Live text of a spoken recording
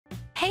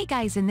Hey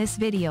guys, in this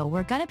video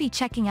we're gonna be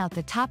checking out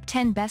the top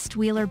 10 best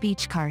wheeler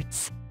beach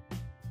carts.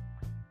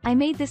 I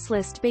made this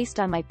list based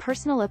on my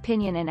personal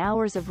opinion and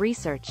hours of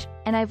research,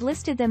 and I've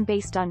listed them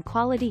based on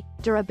quality,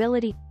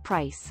 durability,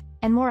 price,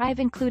 and more. I've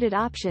included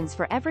options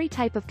for every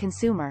type of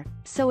consumer,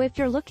 so if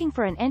you're looking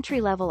for an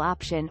entry-level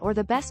option or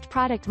the best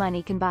product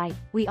money can buy,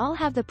 we all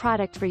have the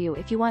product for you.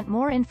 If you want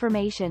more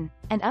information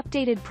and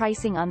updated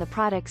pricing on the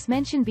products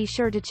mentioned, be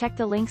sure to check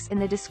the links in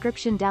the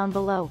description down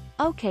below.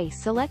 Okay,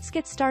 so let's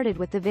get started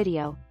with the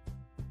video.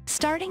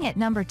 Starting at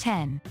number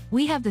 10,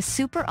 we have the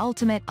Super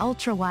Ultimate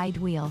Ultra Wide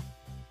Wheel.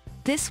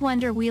 This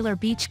Wonder Wheeler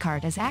beach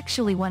cart is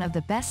actually one of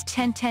the best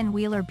 10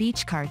 wheeler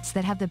beach carts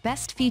that have the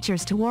best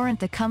features to warrant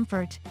the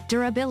comfort,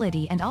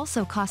 durability and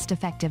also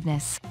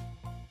cost-effectiveness.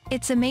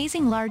 Its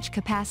amazing large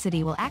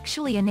capacity will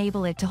actually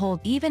enable it to hold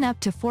even up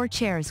to 4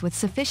 chairs with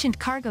sufficient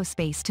cargo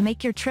space to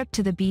make your trip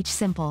to the beach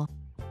simple.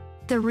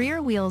 The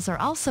rear wheels are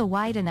also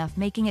wide enough,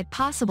 making it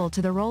possible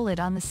to roll it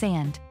on the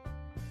sand.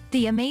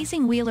 The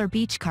amazing wheeler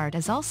beach cart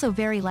is also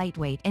very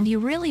lightweight and you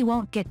really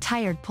won't get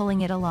tired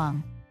pulling it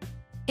along.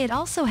 It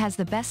also has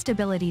the best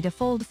ability to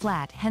fold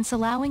flat, hence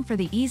allowing for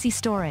the easy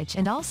storage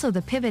and also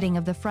the pivoting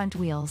of the front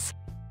wheels.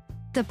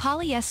 The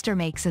polyester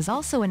mix is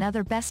also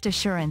another best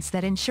assurance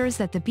that ensures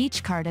that the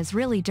beach cart is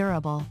really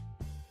durable.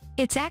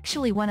 It's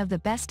actually one of the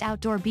best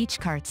outdoor beach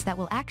carts that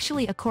will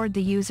actually accord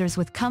the users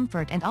with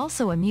comfort and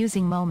also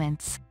amusing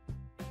moments.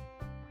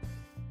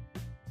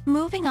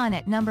 Moving on,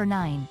 at number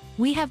 9,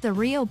 we have the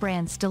Rio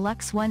brand's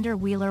Deluxe Wonder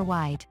Wheeler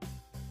Wide.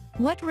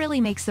 What really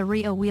makes the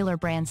Rio Wheeler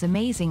brands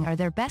amazing are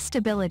their best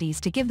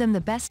abilities to give them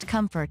the best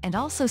comfort and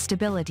also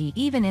stability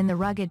even in the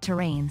rugged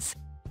terrains.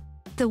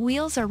 The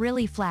wheels are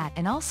really flat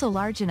and also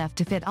large enough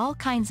to fit all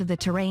kinds of the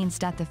terrains.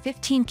 The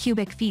 15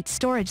 cubic feet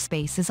storage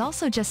space is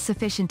also just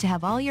sufficient to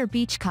have all your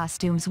beach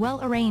costumes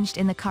well arranged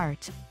in the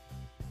cart.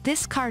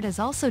 This cart is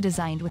also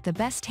designed with the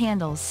best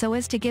handles so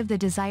as to give the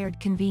desired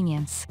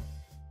convenience.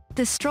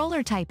 The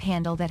stroller-type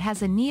handle that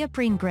has a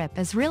neoprene grip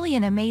is really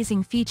an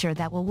amazing feature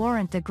that will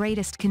warrant the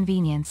greatest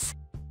convenience.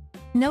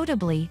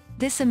 Notably,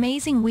 this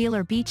amazing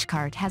wheeler beach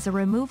cart has a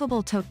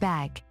removable tote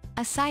bag,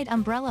 a side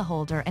umbrella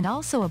holder and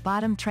also a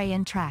bottom tray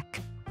and track.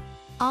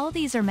 All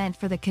these are meant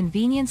for the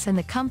convenience and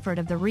the comfort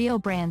of the Rio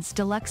brand's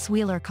deluxe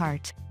wheeler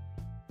cart.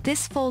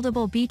 This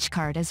foldable beach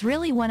cart is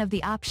really one of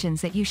the options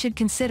that you should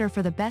consider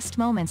for the best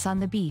moments on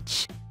the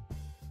beach.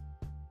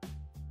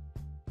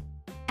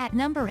 At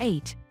number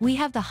 8, we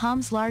have the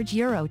Ham's large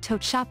Euro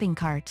Tote shopping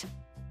cart.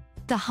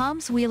 The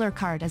Ham's wheeler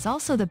cart is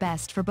also the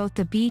best for both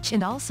the beach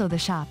and also the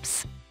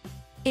shops.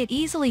 It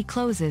easily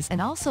closes and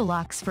also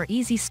locks for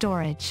easy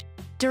storage.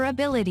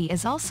 Durability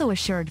is also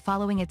assured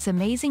following its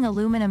amazing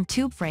aluminum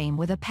tube frame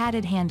with a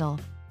padded handle.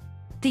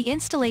 The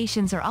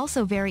installations are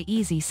also very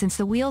easy since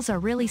the wheels are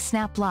really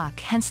snap lock,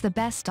 hence the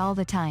best all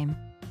the time.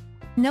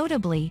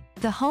 Notably,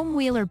 the home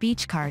wheeler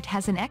beach cart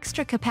has an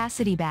extra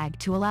capacity bag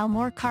to allow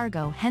more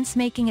cargo, hence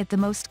making it the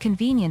most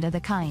convenient of the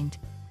kind.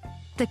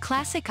 The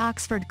classic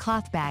Oxford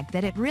cloth bag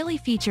that it really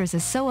features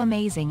is so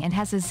amazing and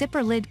has a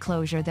zipper lid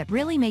closure that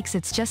really makes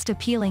it just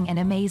appealing and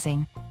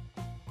amazing.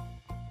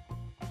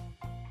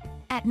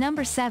 At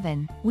number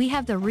 7, we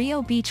have the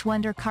Rio Beach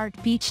Wonder Cart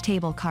Beach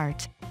Table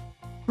Cart.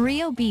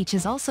 Rio Beach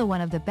is also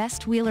one of the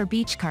best wheeler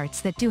beach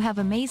carts that do have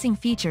amazing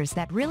features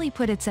that really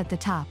put it at the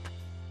top.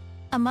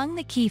 Among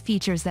the key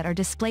features that are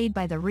displayed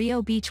by the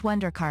Rio Beach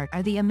Wonder Cart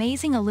are the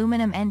amazing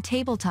aluminum end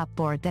tabletop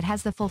board that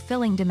has the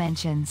fulfilling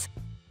dimensions.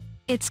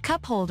 Its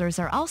cup holders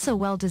are also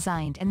well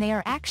designed and they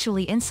are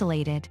actually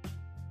insulated.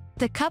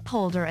 The cup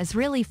holder is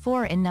really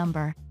 4 in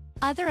number.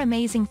 Other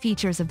amazing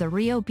features of the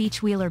Rio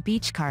Beach Wheeler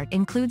beach cart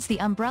includes the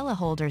umbrella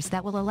holders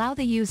that will allow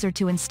the user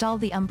to install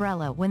the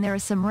umbrella when there are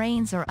some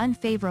rains or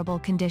unfavorable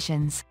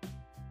conditions.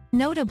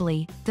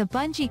 Notably, the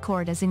bungee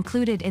cord is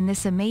included in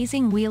this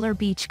amazing wheeler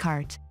beach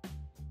cart.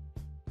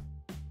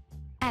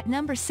 At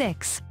number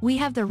 6, we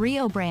have the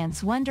Rio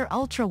brand's Wonder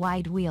Ultra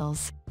Wide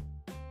Wheels.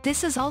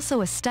 This is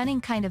also a stunning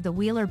kind of the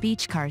wheeler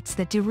beach carts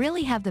that do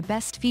really have the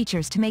best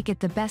features to make it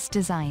the best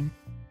design.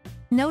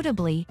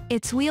 Notably,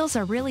 its wheels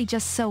are really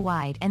just so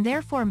wide and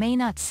therefore may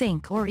not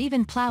sink or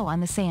even plow on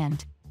the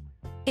sand.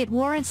 It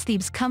warrants the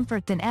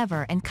comfort than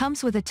ever and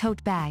comes with a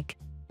tote bag.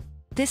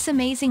 This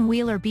amazing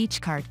wheeler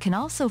beach cart can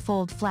also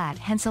fold flat,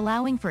 hence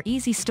allowing for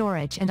easy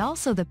storage and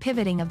also the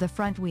pivoting of the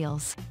front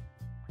wheels.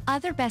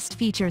 Other best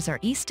features are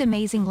its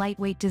amazing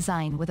lightweight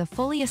design with a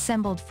fully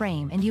assembled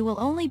frame, and you will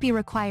only be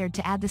required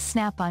to add the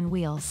snap-on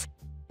wheels.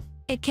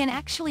 It can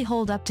actually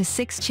hold up to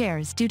 6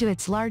 chairs due to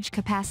its large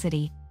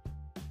capacity.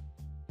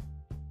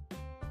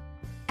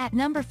 At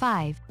number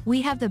 5,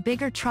 we have the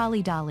bigger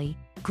trolley dolly,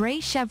 gray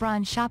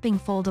chevron shopping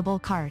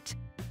foldable cart.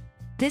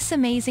 This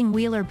amazing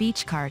wheeler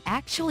beach cart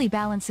actually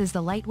balances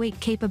the lightweight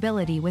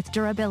capability with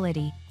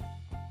durability.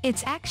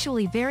 It's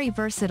actually very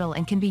versatile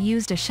and can be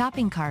used as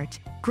shopping cart,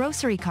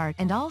 grocery cart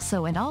and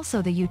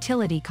also the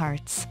utility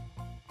carts.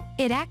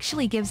 It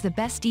actually gives the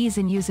best ease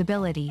and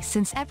usability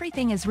since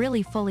everything is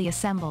really fully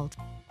assembled.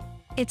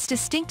 Its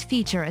distinct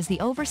feature is the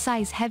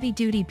oversized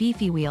heavy-duty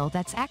beefy wheel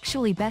that's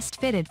actually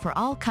best fitted for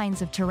all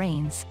kinds of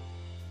terrains.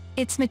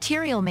 Its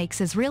material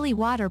makes is really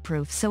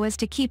waterproof so as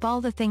to keep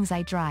all the things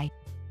I dry.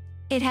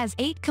 It has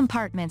 8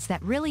 compartments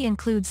that really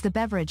includes the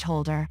beverage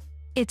holder.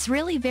 It's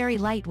really very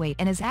lightweight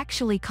and is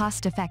actually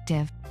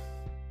cost-effective.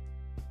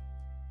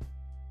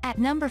 At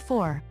number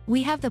 4,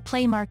 we have the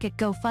Playmarket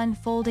GO Fun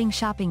Folding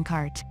Shopping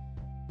Cart.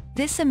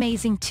 This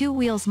amazing 2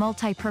 wheels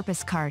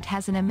multi-purpose cart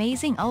has an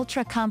amazing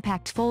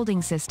ultra-compact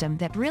folding system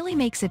that really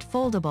makes it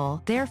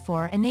foldable,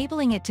 therefore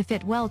enabling it to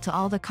fit well to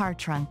all the car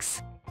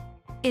trunks.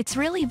 It's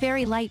really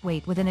very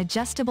lightweight with an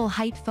adjustable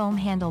height foam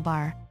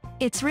handlebar.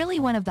 It's really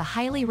one of the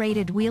highly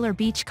rated wheeler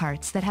beach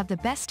carts that have the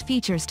best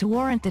features to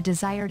warrant the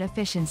desired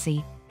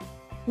efficiency.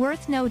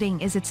 Worth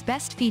noting is its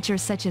best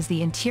features such as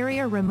the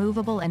interior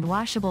removable and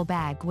washable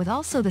bag with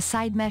also the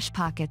side mesh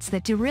pockets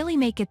that do really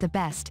make it the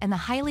best and the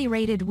highly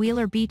rated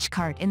wheeler beach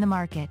cart in the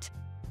market.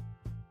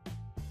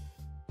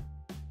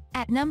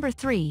 At number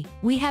 3,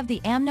 we have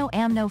the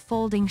AmnoAmno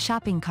Folding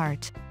Shopping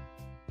Cart.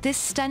 This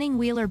stunning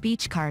wheeler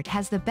beach cart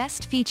has the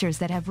best features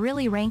that have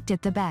really ranked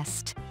it the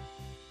best.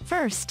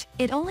 First,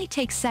 it only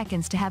takes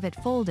seconds to have it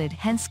folded,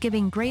 hence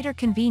giving greater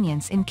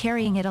convenience in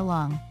carrying it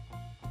along.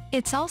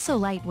 It's also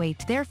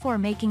lightweight, therefore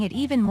making it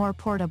even more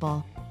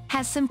portable.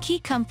 Has some key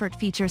comfort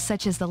features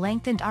such as the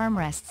lengthened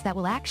armrests that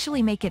will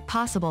actually make it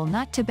possible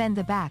not to bend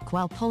the back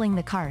while pulling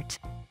the cart.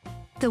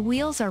 The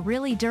wheels are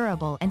really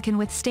durable and can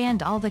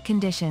withstand all the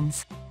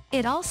conditions.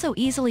 It also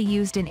easily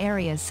used in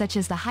areas such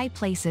as the high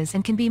places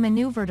and can be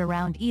maneuvered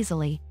around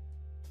easily.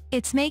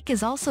 Its make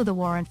is also the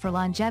warrant for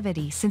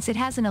longevity since it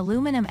has an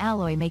aluminum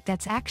alloy make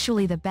that's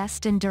actually the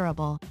best and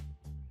durable.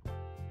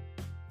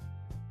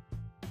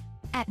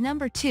 At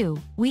number 2,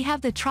 we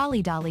have the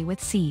trolley dolly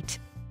with seat.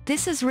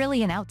 This is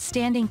really an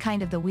outstanding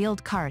kind of the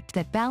wheeled cart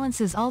that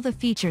balances all the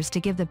features to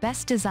give the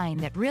best design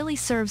that really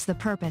serves the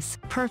purpose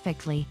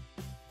perfectly.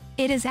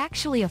 It is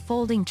actually a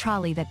folding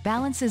trolley that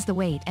balances the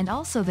weight and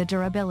also the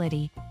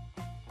durability.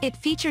 It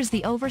features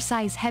the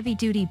oversized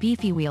heavy-duty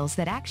beefy wheels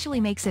that actually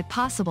makes it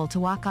possible to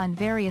walk on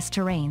various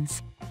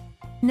terrains.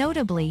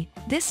 Notably,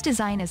 this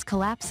design is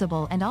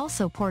collapsible and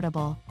also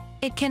portable.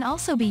 It can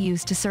also be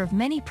used to serve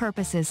many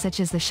purposes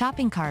such as the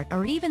shopping cart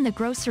or even the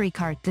grocery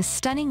cart. This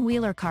stunning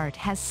wheeler cart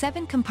has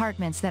 7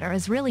 compartments that are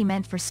really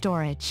meant for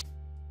storage.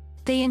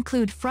 They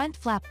include front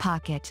flap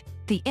pocket,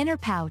 the inner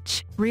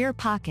pouch, rear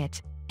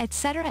pocket,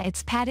 etc.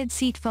 Its padded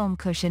seat foam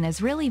cushion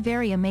is really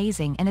very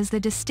amazing and is the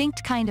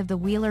distinct kind of the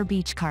wheeler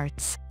beach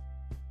carts.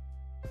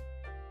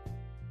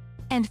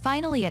 And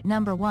finally at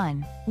number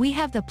 1, we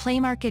have the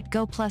Playmarket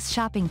GO Plus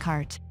shopping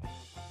cart.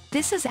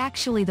 This is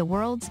actually the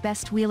world's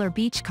best wheeler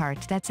beach cart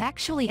that's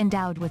actually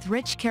endowed with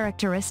rich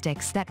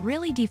characteristics that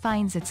really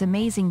defines its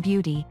amazing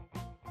beauty.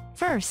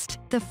 First,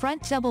 the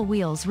front double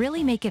wheels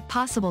really make it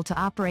possible to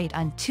operate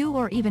on 2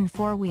 or even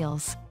 4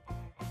 wheels.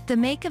 The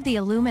make of the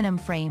aluminum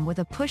frame with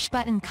a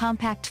push-button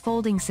compact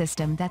folding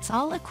system that's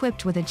all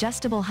equipped with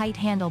adjustable height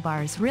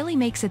handlebars really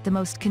makes it the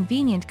most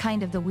convenient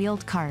kind of the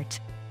wheeled cart.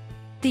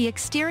 The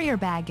exterior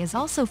bag is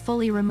also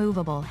fully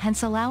removable,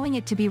 hence allowing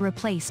it to be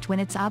replaced when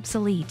it's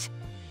obsolete.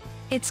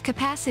 Its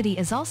capacity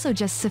is also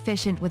just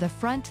sufficient with a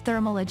front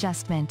thermal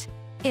adjustment.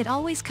 It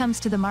always comes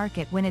to the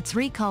market when it's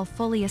recall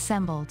fully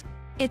assembled.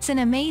 It's an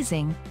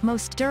amazing,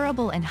 most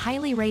durable and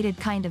highly rated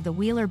kind of the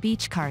wheeler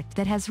beach cart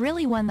that has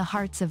really won the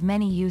hearts of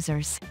many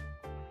users.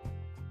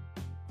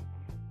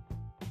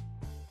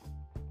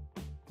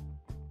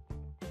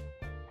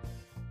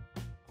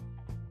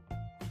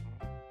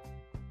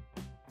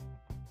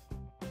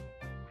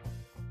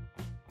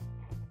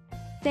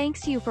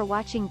 Thanks you for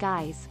watching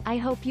guys. I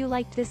hope you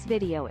liked this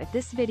video. If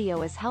this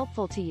video is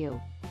helpful to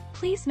you,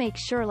 please make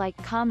sure like,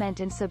 comment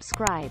and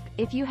subscribe.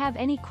 If you have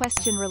any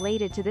question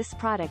related to this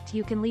product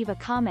you can leave a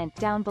comment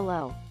down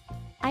below.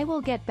 I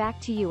will get back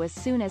to you as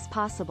soon as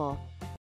possible.